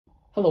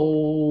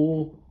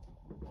Hello!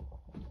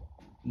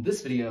 In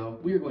this video,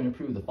 we are going to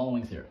prove the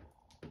following theorem.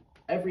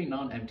 Every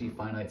non-empty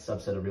finite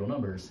subset of real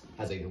numbers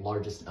has a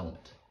largest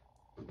element.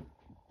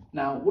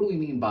 Now, what do we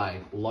mean by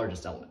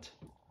largest element?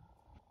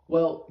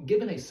 Well,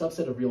 given a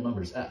subset of real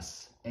numbers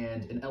S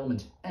and an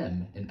element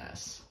m in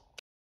S,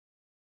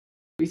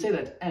 we say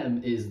that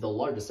m is the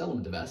largest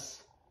element of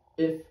S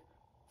if,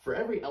 for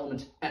every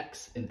element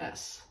x in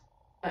S,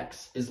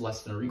 x is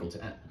less than or equal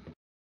to m.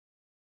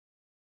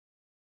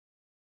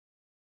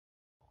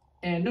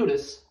 And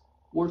notice,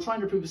 we're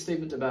trying to prove a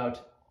statement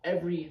about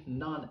every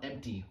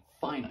non-empty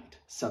finite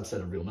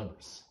subset of real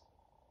numbers,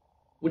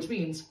 which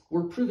means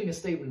we're proving a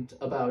statement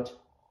about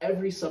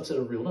every subset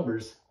of real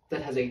numbers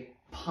that has a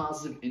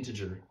positive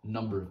integer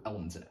number of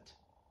elements in it.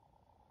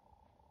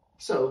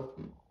 So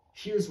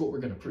here's what we're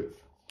going to prove.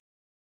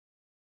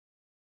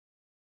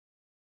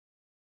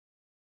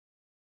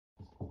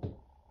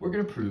 We're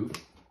going to prove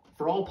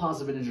for all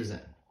positive integers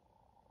n,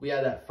 we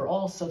add that for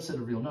all subset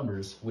of real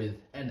numbers with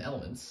n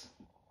elements,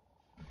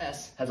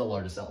 S has a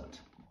largest element.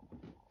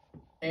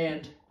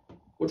 And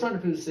we're trying to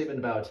prove a statement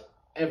about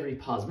every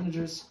positive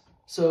integers,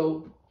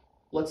 so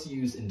let's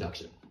use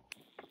induction.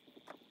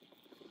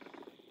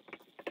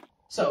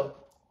 So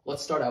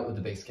let's start out with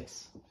the base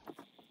case.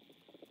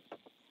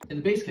 In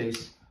the base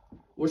case,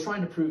 we're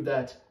trying to prove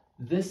that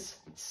this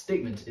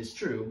statement is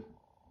true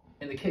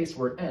in the case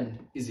where n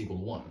is equal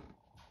to 1,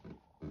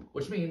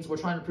 which means we're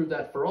trying to prove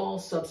that for all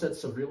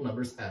subsets of real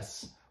numbers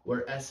S,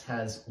 where S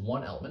has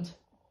one element,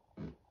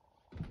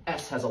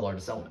 S has a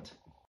largest element.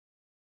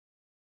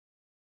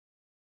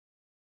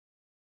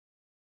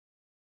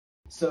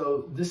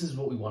 So this is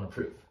what we want to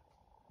prove.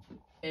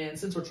 And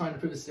since we're trying to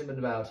prove a statement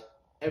about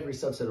every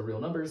subset of real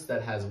numbers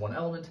that has one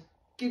element,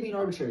 give me an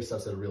arbitrary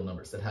subset of real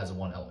numbers that has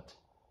one element.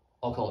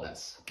 I'll call it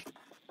S.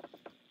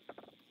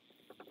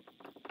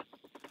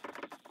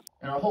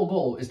 And our whole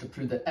goal is to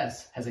prove that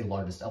S has a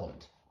largest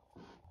element.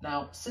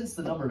 Now, since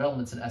the number of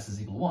elements in S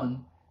is equal to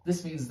 1,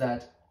 this means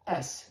that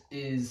S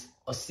is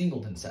a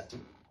singleton set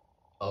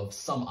of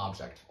some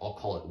object. I'll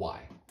call it Y.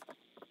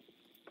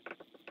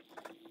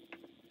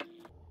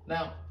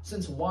 Now,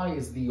 since Y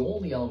is the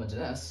only element in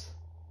S,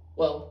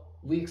 well,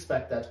 we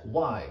expect that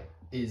Y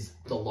is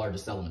the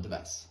largest element of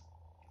S.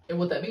 And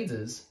what that means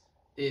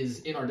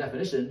is in our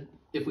definition,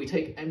 if we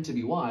take m to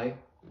be Y,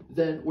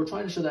 then we're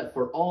trying to show that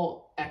for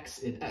all x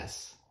in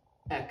S,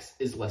 x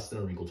is less than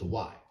or equal to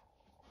Y.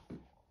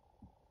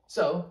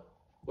 So,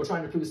 we're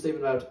trying to prove a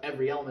statement about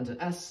every element in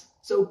S,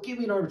 so give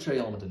me an arbitrary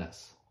element in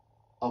S.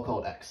 I'll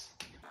call it x.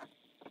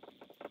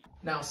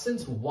 Now,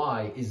 since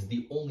Y is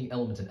the only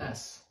element in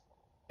S,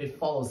 it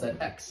follows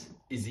that x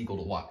is equal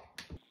to Y.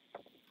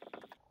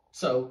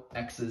 So,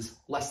 x is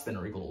less than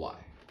or equal to Y.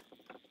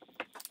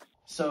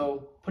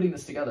 So, putting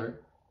this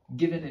together,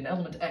 given an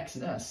element x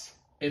in S,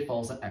 it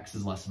follows that x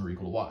is less than or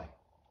equal to Y.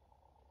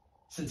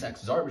 Since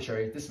x is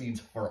arbitrary, this means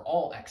for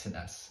all x in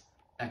S,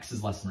 x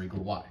is less than or equal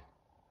to Y.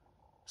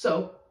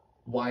 So,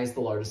 Y is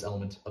the largest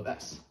element of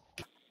S.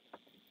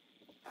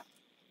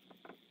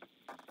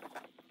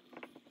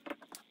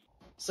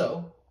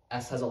 So,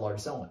 S has a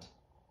largest element.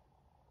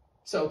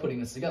 So, putting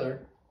this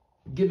together,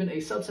 given a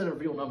subset of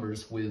real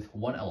numbers with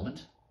one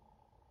element,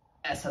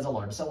 S has a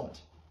largest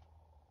element.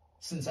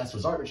 Since S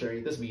was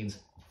arbitrary, this means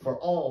for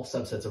all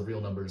subsets of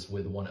real numbers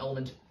with one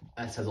element,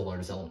 S has a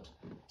largest element.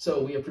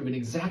 So we have proven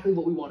exactly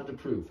what we wanted to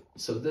prove.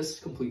 So this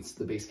completes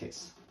the base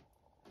case.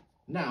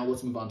 Now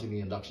let's move on to the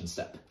induction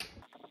step.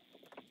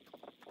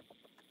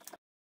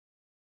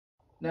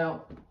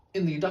 Now,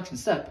 in the induction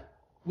step,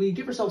 we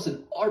give ourselves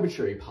an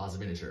arbitrary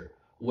positive integer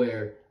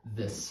where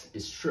this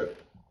is true.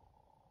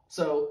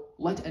 So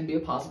let n be a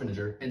positive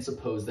integer and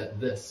suppose that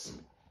this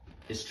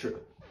is true.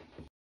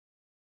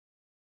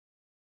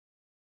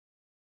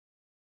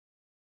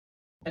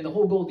 And the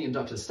whole goal of the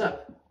induction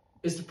step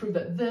is to prove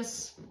that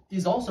this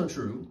is also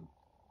true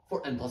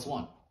for n plus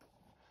 1.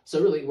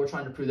 So really, we're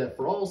trying to prove that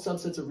for all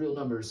subsets of real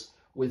numbers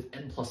with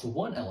n plus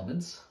 1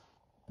 elements,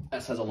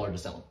 S has a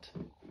largest element.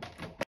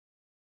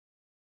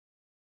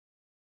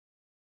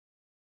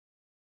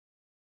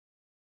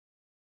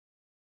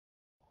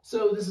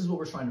 So this is what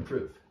we're trying to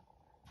prove.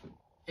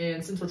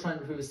 And since we're trying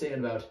to prove a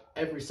statement about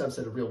every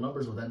subset of real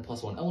numbers with n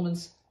plus 1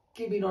 elements,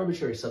 give me an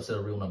arbitrary subset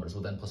of real numbers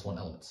with n plus 1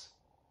 elements.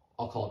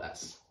 I'll call it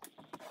S.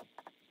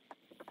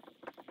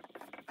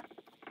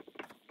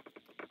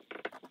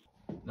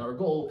 Now our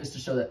goal is to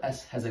show that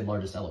S has a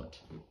largest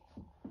element.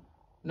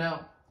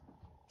 Now,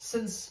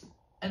 since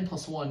n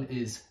plus 1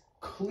 is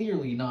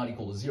clearly not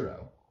equal to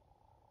 0,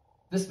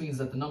 this means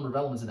that the number of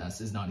elements in S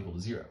is not equal to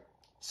 0.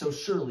 So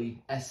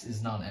surely S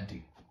is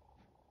non-empty.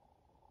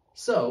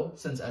 So,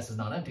 since S is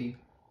non-empty,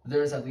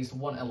 there is at least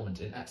one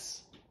element in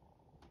S.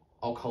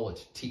 I'll call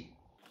it T.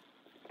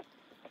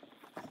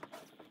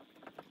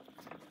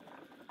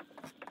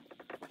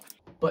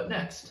 But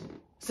next,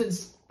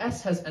 since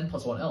S has n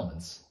plus 1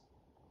 elements,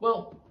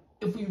 well,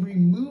 if we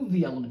remove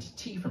the element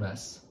T from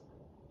S,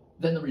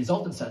 then the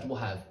resultant set will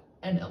have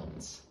n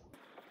elements.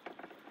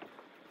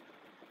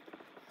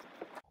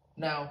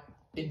 Now,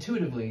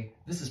 intuitively,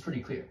 this is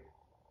pretty clear.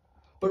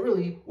 But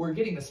really, we're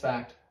getting this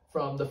fact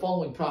from the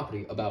following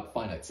property about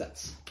finite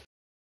sets.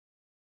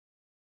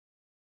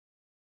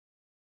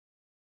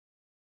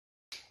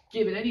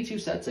 Given any two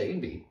sets A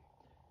and B,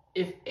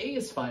 if A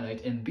is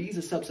finite and B is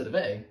a subset of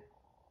A,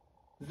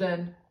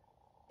 then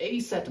A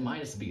set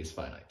minus B is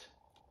finite.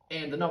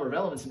 And the number of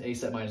elements in A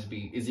set minus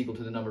B is equal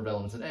to the number of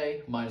elements in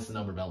A minus the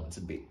number of elements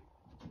in B.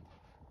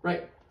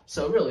 Right?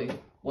 So really,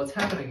 what's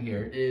happening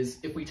here is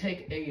if we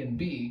take A and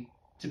B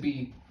to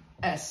be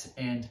S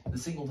and the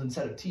singleton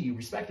set of T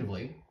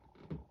respectively,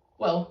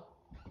 well,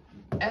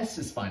 S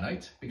is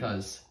finite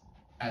because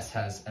S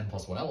has n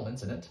plus 1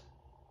 elements in it,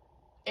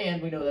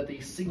 and we know that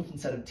the singleton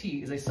set of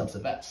T is a subset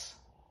of S,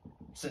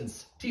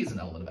 since T is an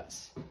element of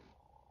S.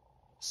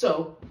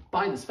 So,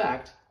 by this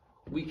fact,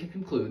 we can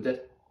conclude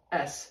that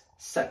S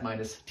set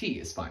minus T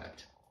is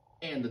finite,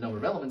 and the number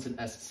of elements in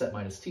S set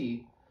minus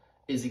T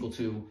is equal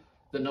to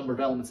the number of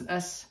elements in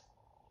S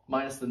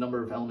minus the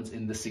number of elements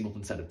in the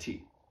singleton set of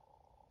T.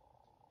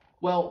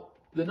 Well,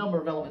 the number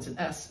of elements in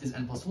S is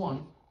n plus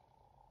 1.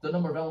 The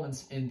number of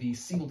elements in the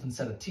singleton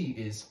set of T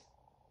is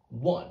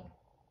 1.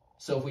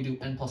 So if we do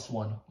n plus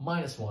 1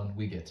 minus 1,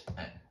 we get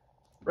n,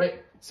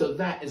 right? So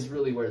that is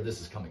really where this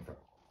is coming from.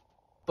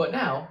 But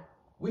now,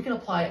 we can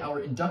apply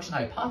our induction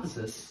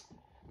hypothesis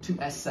to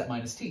S set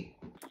minus T.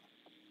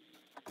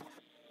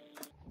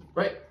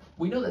 Right?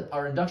 We know that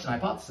our induction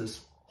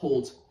hypothesis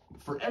holds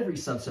for every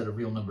subset of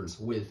real numbers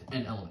with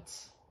n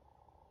elements.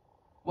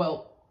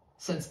 Well,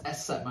 since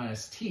S set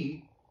minus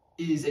T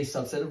is a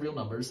subset of real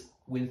numbers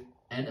with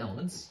n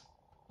elements,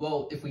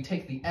 well, if we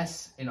take the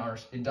S in our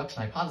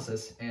induction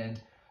hypothesis and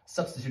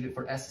substitute it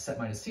for S set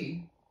minus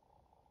T,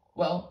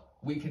 well,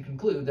 we can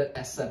conclude that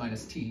S set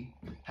minus T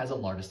has a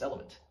largest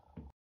element.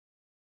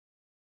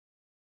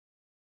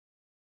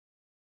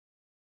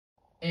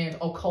 And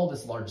I'll call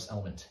this largest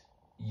element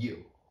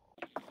U.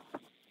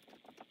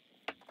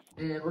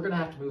 And we're going to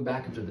have to move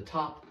back up to the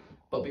top,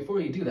 but before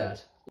we do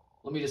that,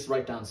 let me just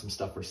write down some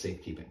stuff for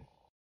safekeeping.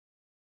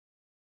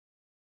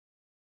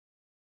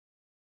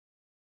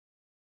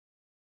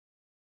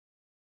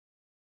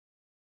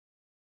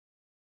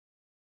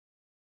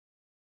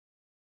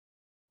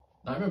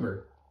 Now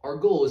remember, our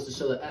goal is to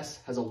show that S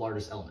has a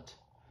largest element.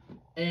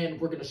 And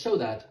we're going to show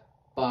that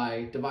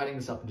by dividing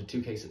this up into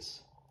two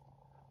cases.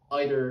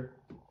 Either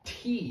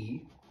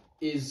T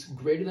is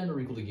greater than or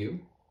equal to U,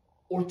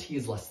 or T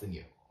is less than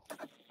U.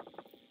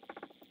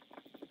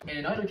 And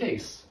in either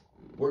case,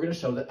 we're going to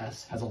show that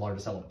S has a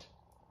largest element.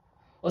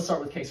 Let's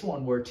start with case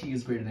 1, where T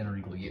is greater than or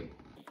equal to U.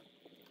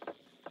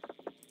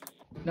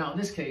 Now in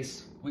this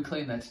case, we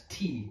claim that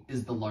T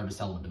is the largest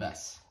element of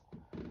S.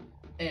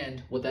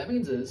 And what that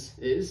means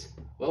is,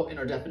 well, in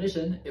our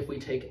definition, if we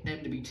take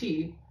M to be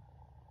T,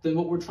 then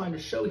what we're trying to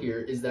show here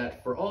is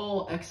that for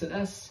all X in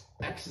S,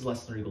 X is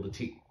less than or equal to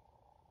T.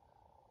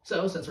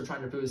 So, since we're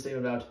trying to prove a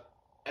statement about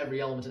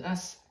every element in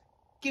S,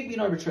 give me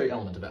an arbitrary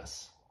element of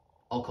S.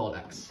 I'll call it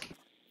X.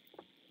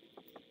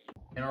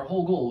 And our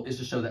whole goal is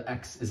to show that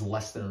X is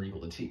less than or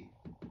equal to T.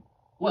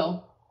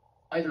 Well,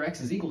 either X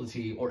is equal to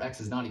T or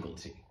X is not equal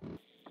to T.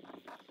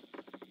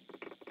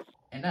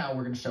 And now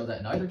we're going to show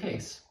that in either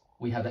case,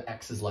 we have that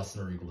X is less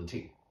than or equal to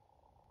T.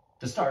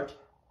 To start,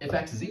 if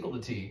X is equal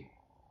to T,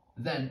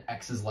 then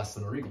X is less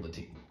than or equal to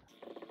T.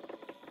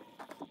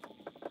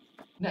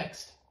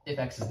 Next, if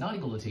X is not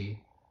equal to T,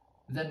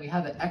 then we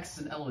have that X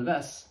is an element of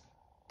S,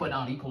 but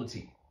not equal to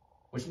T,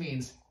 which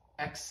means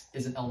X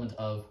is an element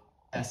of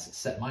S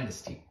set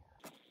minus T.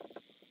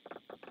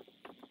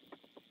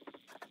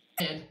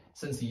 And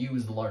since U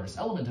is the largest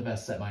element of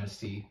S set minus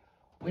T,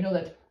 we know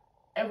that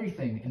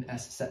everything in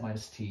S set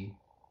minus T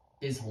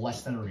is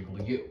less than or equal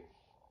to U.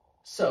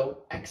 So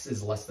X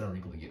is less than or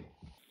equal to U.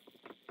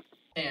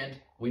 And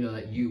we know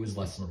that U is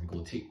less than or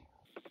equal to T.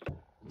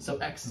 So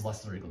X is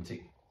less than or equal to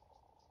T.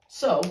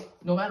 So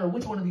no matter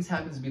which one of these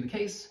happens to be the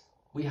case,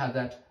 we have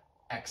that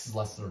X is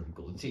less than or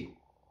equal to T.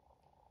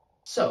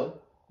 So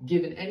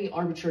given any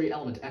arbitrary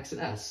element X in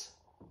S,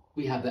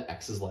 we have that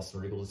X is less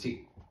than or equal to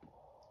T.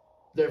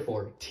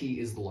 Therefore, T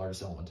is the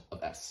largest element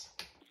of S.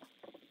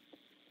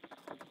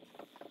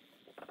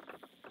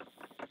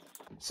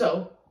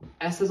 So,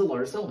 S has a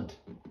largest element.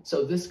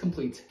 So this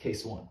completes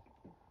case 1.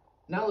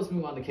 Now let's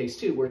move on to case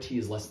 2, where T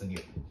is less than U.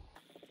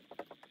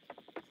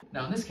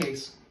 Now in this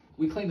case,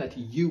 we claim that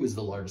U is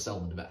the largest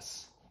element of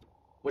S,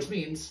 which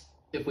means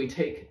if we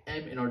take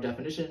M in our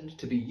definition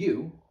to be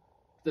U,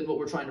 then what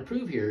we're trying to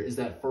prove here is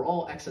that for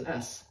all X in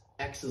S,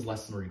 X is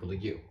less than or equal to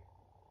U.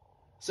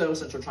 So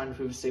since we're trying to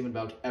prove a statement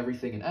about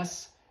everything in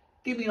S,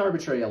 give me an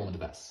arbitrary element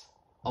of S.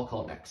 I'll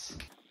call it X.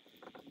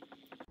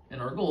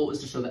 And our goal is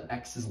to show that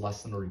X is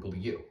less than or equal to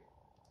U.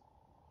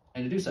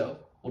 And to do so,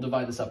 we'll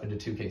divide this up into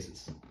two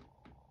cases.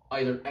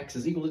 Either X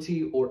is equal to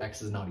T or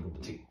X is not equal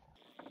to T.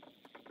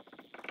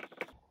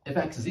 If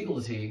X is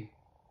equal to T,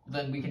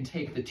 then we can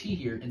take the T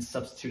here and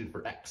substitute it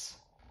for X.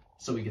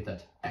 So we get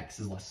that X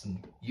is less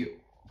than U.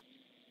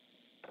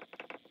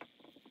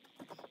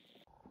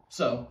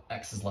 So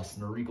X is less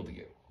than or equal to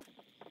U.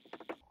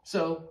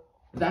 So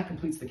that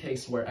completes the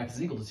case where X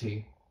is equal to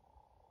T.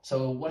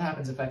 So what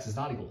happens if X is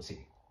not equal to T?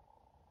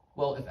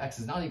 Well, if x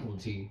is not equal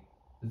to t,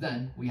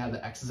 then we have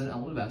that x is an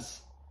element of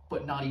S,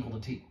 but not equal to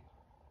t.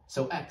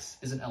 So x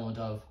is an element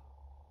of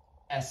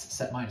S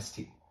set minus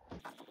t.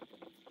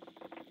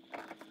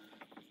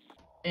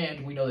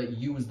 And we know that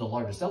u is the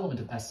largest element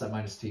of S set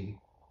minus t,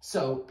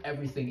 so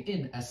everything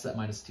in S set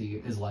minus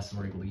t is less than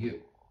or equal to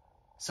u.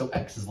 So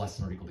x is less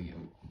than or equal to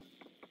u.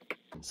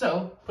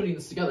 So, putting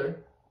this together,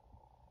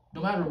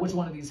 no matter which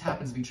one of these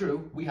happens to be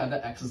true, we have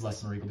that x is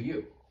less than or equal to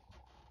u.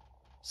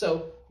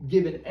 So,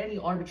 given any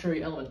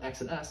arbitrary element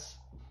x and S,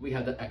 we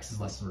have that x is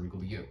less than or equal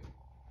to u.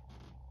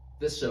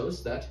 This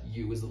shows that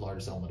u is the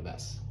largest element of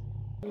S.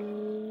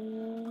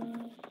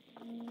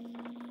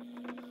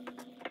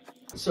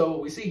 So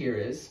what we see here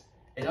is,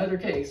 in either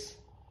case,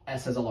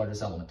 S has a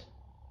largest element.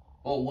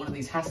 Well, one of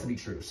these has to be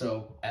true,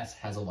 so S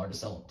has a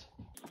largest element.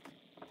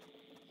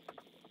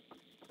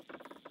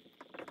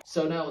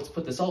 So now let's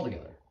put this all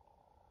together.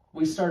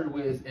 We started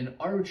with an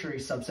arbitrary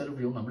subset of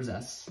real numbers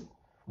S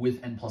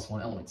with n plus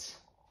 1 elements.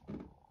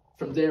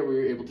 From there, we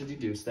were able to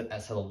deduce that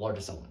S had the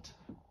largest element.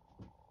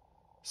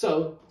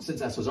 So,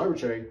 since S was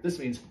arbitrary, this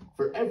means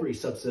for every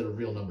subset of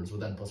real numbers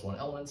with n plus 1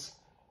 elements,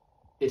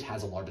 it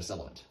has a largest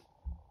element.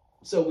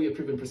 So we have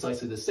proven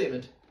precisely this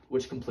statement,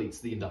 which completes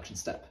the induction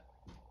step.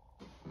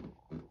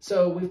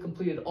 So we've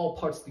completed all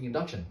parts of the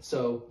induction,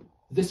 so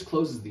this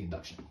closes the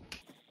induction.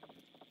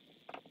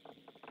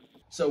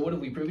 So what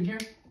have we proven here?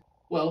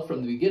 Well,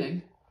 from the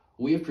beginning,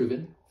 we have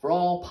proven for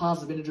all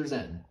positive integers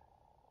n,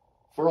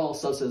 for all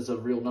subsets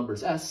of real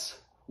numbers S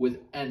with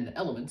n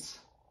elements,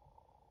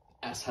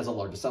 S has a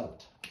largest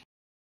element.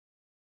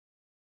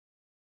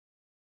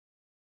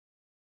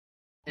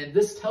 And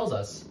this tells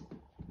us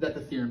that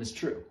the theorem is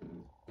true.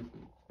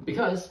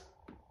 Because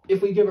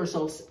if we give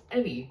ourselves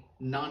any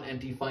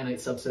non-empty finite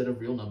subset of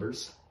real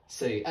numbers,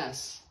 say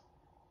S,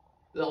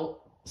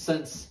 well,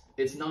 since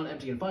it's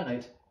non-empty and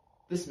finite,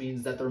 this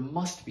means that there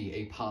must be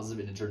a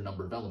positive integer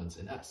number of elements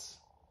in S.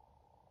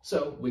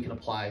 So we can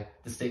apply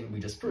the statement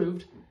we just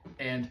proved,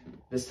 and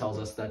this tells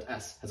us that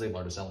S has a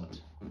largest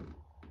element.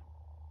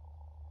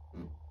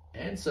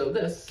 And so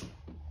this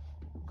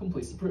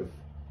completes the proof.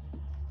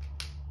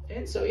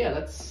 And so yeah,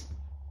 that's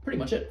pretty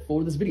much it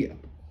for this video.